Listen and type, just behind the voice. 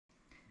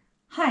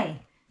Hi,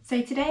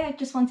 so today I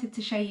just wanted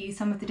to show you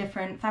some of the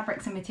different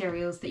fabrics and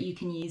materials that you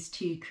can use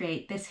to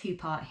create this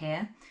hoop art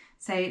here.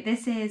 So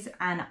this is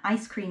an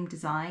ice cream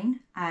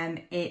design.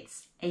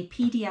 It's a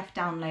PDF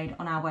download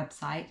on our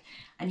website,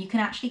 and you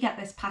can actually get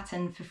this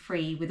pattern for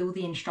free with all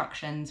the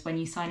instructions when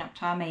you sign up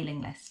to our mailing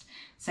list.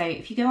 So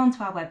if you go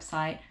onto our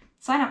website,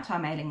 sign up to our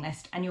mailing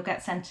list, and you'll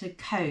get sent a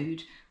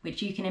code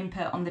which you can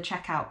input on the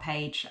checkout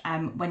page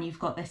when you've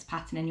got this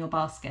pattern in your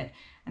basket.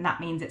 And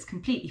that means it's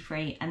completely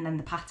free, and then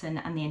the pattern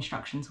and the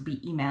instructions will be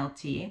emailed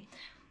to you.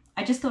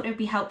 I just thought it would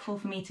be helpful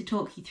for me to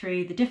talk you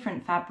through the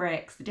different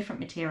fabrics, the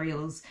different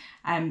materials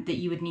that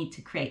you would need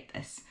to create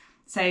this.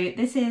 So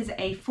this is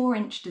a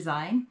 4-inch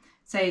design.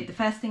 So the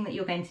first thing that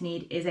you're going to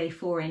need is a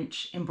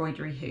 4-inch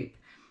embroidery hoop.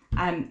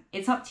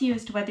 It's up to you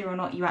as to whether or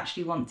not you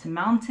actually want to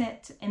mount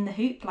it in the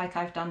hoop like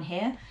I've done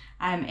here.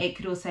 It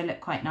could also look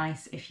quite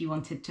nice if you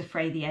wanted to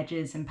fray the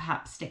edges and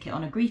perhaps stick it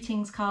on a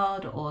greetings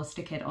card or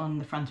stick it on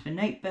the front of a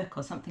notebook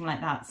or something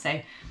like that. So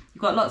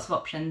you've got lots of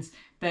options,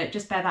 but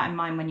just bear that in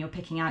mind when you're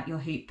picking out your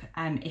hoop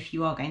if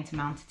you are going to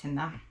mount it in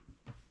there.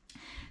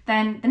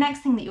 Then the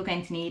next thing that you're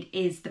going to need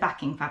is the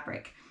backing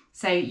fabric.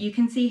 So you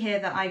can see here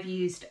that I've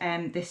used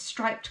this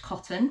striped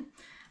cotton.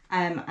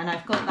 And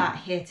I've got that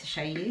here to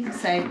show you.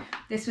 So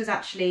this was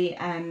actually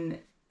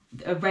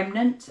a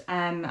remnant.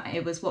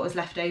 It was what was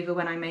left over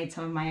when I made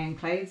some of my own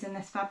clothes in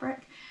this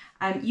fabric.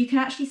 You can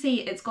actually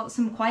see it's got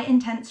some quite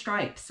intense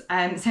stripes.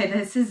 So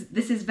this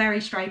is very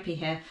stripy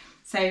here.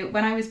 So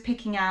when I was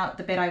picking out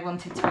the bit I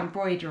wanted to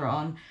embroider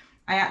on,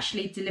 I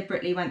actually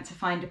deliberately went to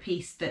find a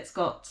piece that's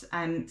got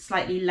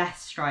slightly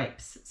less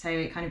stripes. So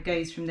it kind of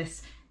goes from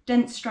this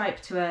dense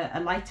stripe to a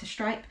lighter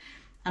stripe.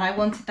 And I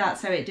wanted that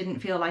so it didn't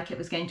feel like it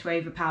was going to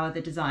overpower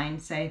the design.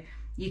 So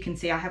you can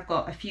see I have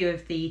got a few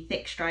of the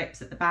thick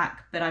stripes at the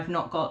back, but I've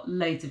not got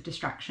loads of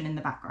distraction in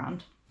the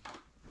background.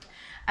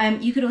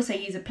 You could also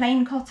use a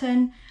plain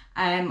cotton,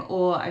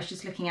 or I was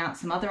just looking out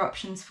some other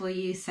options for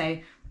you. So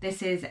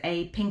this is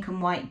a pink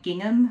and white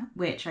gingham,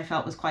 which I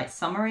felt was quite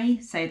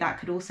summery, so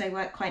that could also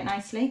work quite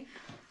nicely.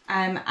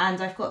 And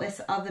I've got this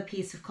other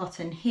piece of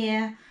cotton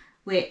here,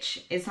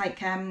 which is like,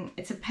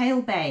 it's a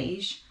pale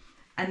beige,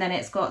 and then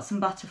it's got some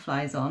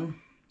butterflies on,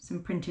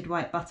 some printed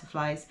white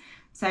butterflies.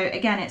 So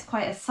again, it's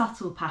quite a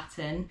subtle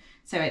pattern,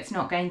 so it's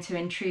not going to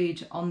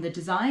intrude on the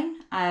design,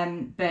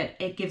 but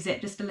it gives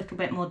it just a little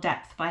bit more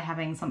depth by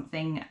having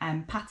something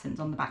patterned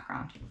on the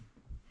background.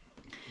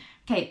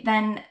 Okay,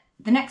 then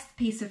the next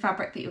piece of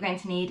fabric that you're going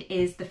to need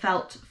is the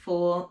felt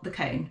for the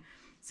cone.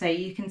 So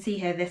you can see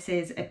here, this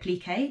is a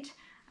pliqué.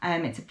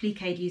 It's a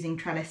pliqué using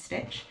trellis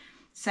stitch.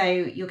 So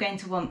you're going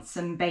to want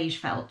some beige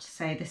felt.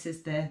 So this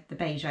is the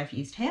beige I've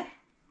used here.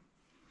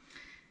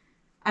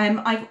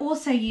 I've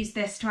also used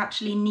this to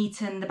actually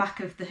neaten the back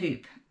of the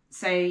hoop.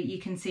 So you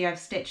can see I've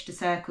stitched a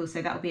circle, so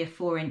that'll be a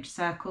 4-inch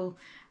circle,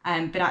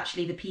 but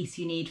actually the piece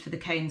you need for the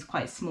cone's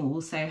quite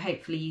small, so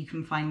hopefully you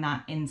can find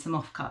that in some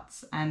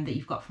offcuts that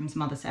you've got from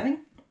some other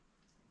sewing.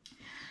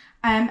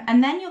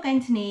 And then you're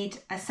going to need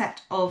a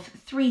set of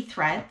 3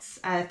 threads,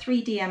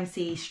 3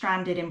 DMC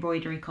stranded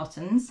embroidery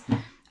cottons.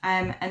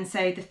 And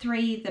so the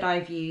 3 that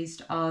I've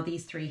used are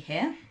these 3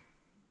 here.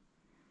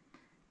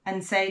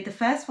 And so the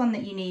first one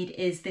that you need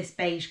is this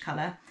beige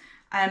colour.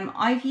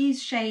 I've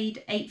used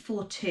shade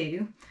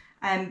 842,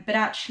 but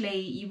actually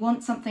you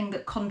want something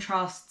that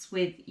contrasts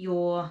with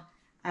your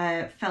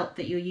felt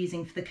that you're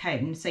using for the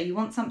cone. So you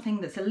want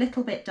something that's a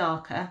little bit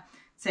darker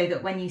so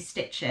that when you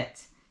stitch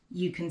it,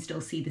 you can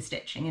still see the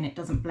stitching and it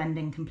doesn't blend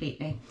in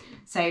completely.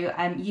 So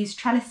use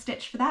trellis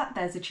stitch for that.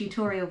 There's a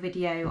tutorial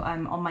video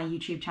on my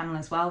YouTube channel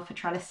as well for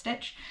trellis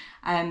stitch.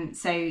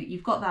 So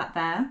you've got that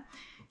there.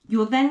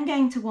 You're then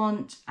going to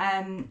want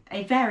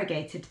a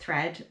variegated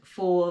thread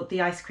for the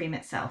ice cream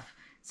itself.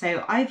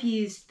 So I've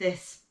used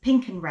this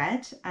pink and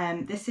red.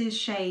 This is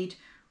shade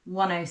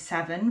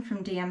 107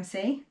 from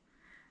DMC.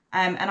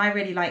 And I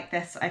really like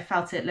this. I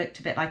felt it looked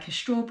a bit like a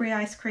strawberry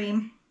ice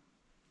cream.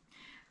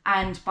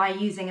 And by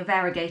using a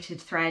variegated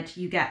thread,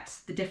 you get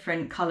the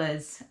different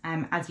colours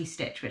as you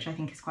stitch, which I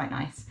think is quite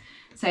nice.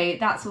 So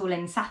that's all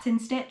in satin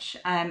stitch.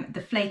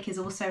 The flake is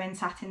also in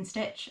satin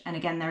stitch. And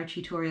again, there are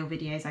tutorial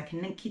videos I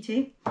can link you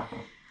to.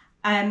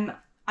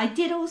 I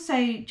did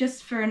also,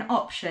 just for an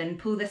option,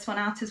 pull this one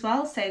out as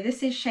well. So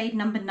this is shade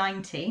number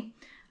 90,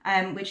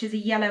 which is a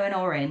yellow and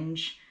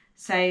orange.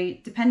 So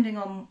depending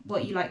on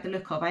what you like the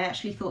look of, I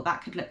actually thought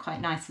that could look quite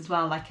nice as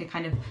well, like a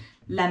kind of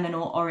lemon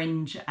or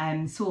orange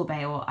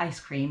sorbet or ice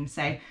cream.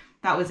 So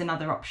that was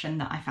another option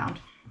that I found.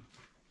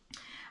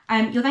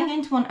 You're then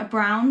going to want a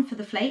brown for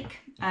the flake.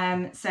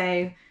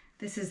 So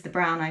this is the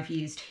brown I've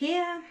used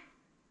here.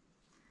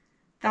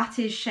 That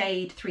is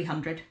shade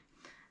 300,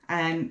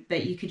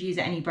 but you could use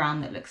any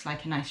brown that looks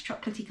like a nice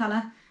chocolatey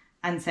colour.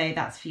 And so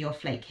that's for your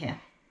flake here.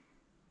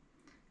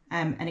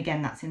 And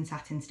again, that's in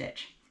satin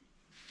stitch.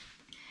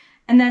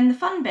 And then the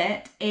fun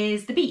bit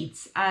is the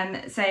beads.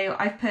 So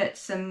I've put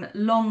some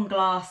long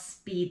glass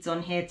beads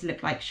on here to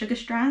look like sugar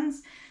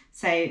strands.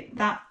 So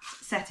that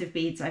set of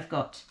beads I've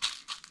got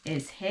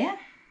is here.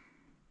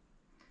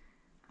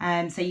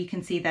 So you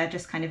can see they're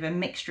just kind of a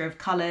mixture of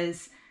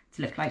colours.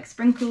 to look like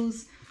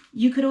sprinkles.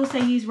 You could also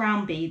use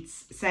round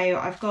beads. So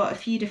I've got a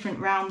few different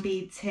round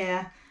beads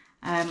here.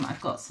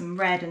 I've got some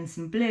red and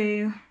some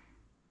blue.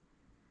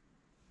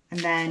 And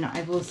then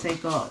I've also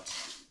got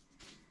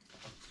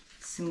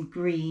some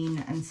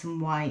green and some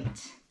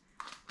white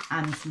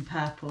and some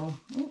purple.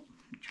 Ooh,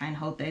 try and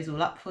hold those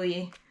all up for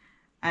you.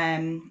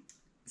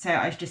 So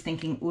I was just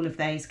thinking all of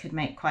those could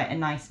make quite a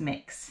nice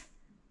mix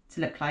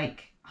to look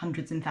like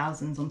hundreds and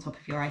thousands on top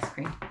of your ice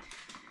cream.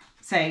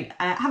 So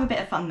have a bit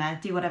of fun there,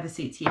 do whatever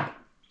suits you.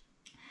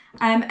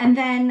 And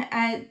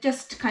then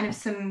just kind of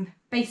some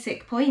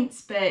basic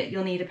points, but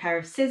you'll need a pair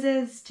of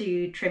scissors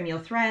to trim your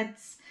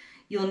threads.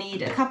 You'll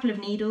need a couple of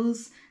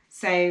needles.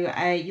 So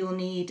you'll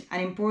need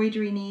an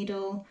embroidery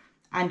needle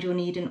and you'll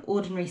need an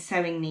ordinary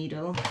sewing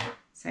needle.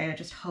 So I'll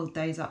just hold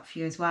those up for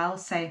you as well.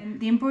 So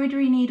the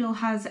embroidery needle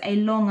has a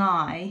long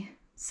eye,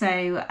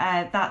 so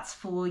that's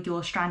for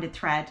your stranded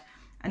thread.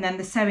 And then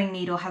the sewing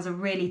needle has a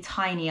really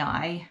tiny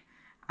eye,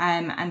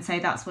 and so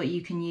that's what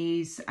you can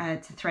use to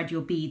thread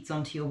your beads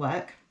onto your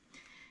work.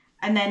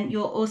 And then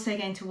you're also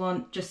going to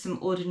want just some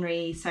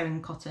ordinary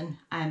sewing cotton,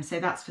 so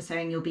that's for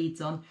sewing your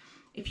beads on.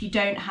 If you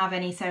don't have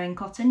any sewing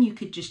cotton, you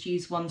could just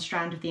use one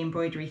strand of the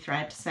embroidery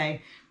thread. So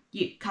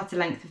you cut a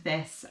length of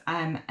this,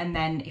 and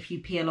then if you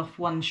peel off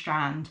one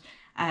strand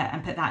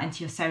and put that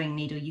into your sewing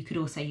needle, you could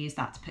also use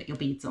that to put your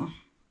beads on.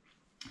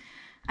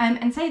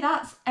 And so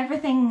that's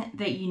everything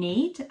that you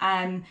need.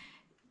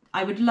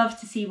 I would love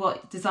to see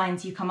what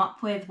designs you come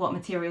up with, what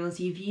materials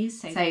you've used.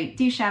 So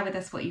do share with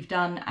us what you've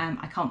done.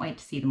 I can't wait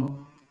to see them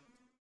all.